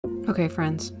Okay,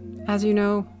 friends, as you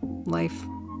know, life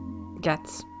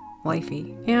gets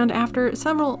lifey, and after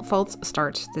several false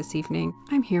starts this evening,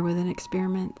 I'm here with an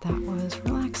experiment that was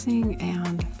relaxing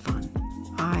and fun.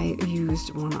 I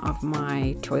used one of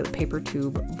my toilet paper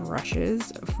tube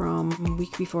brushes from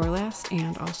week before last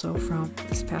and also from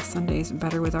this past Sunday's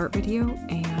Better with Art video,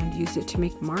 and used it to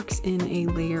make marks in a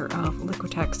layer of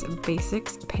Liquitex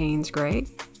Basics Payne's Gray,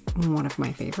 one of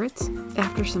my favorites.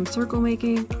 After some circle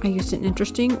making, I used an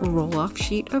interesting roll-off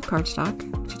sheet of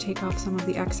cardstock to take off some of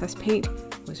the excess paint.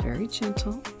 It was very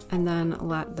gentle, and then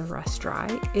let the rest dry.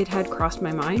 It had crossed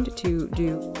my mind to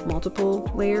do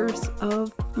multiple layers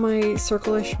of my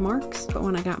circle-ish marks, but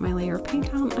when I got my layer of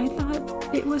paint on, I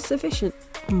thought it was sufficient.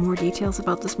 More details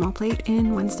about the small plate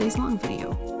in Wednesday's long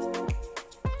video.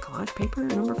 Collage paper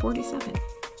number 47.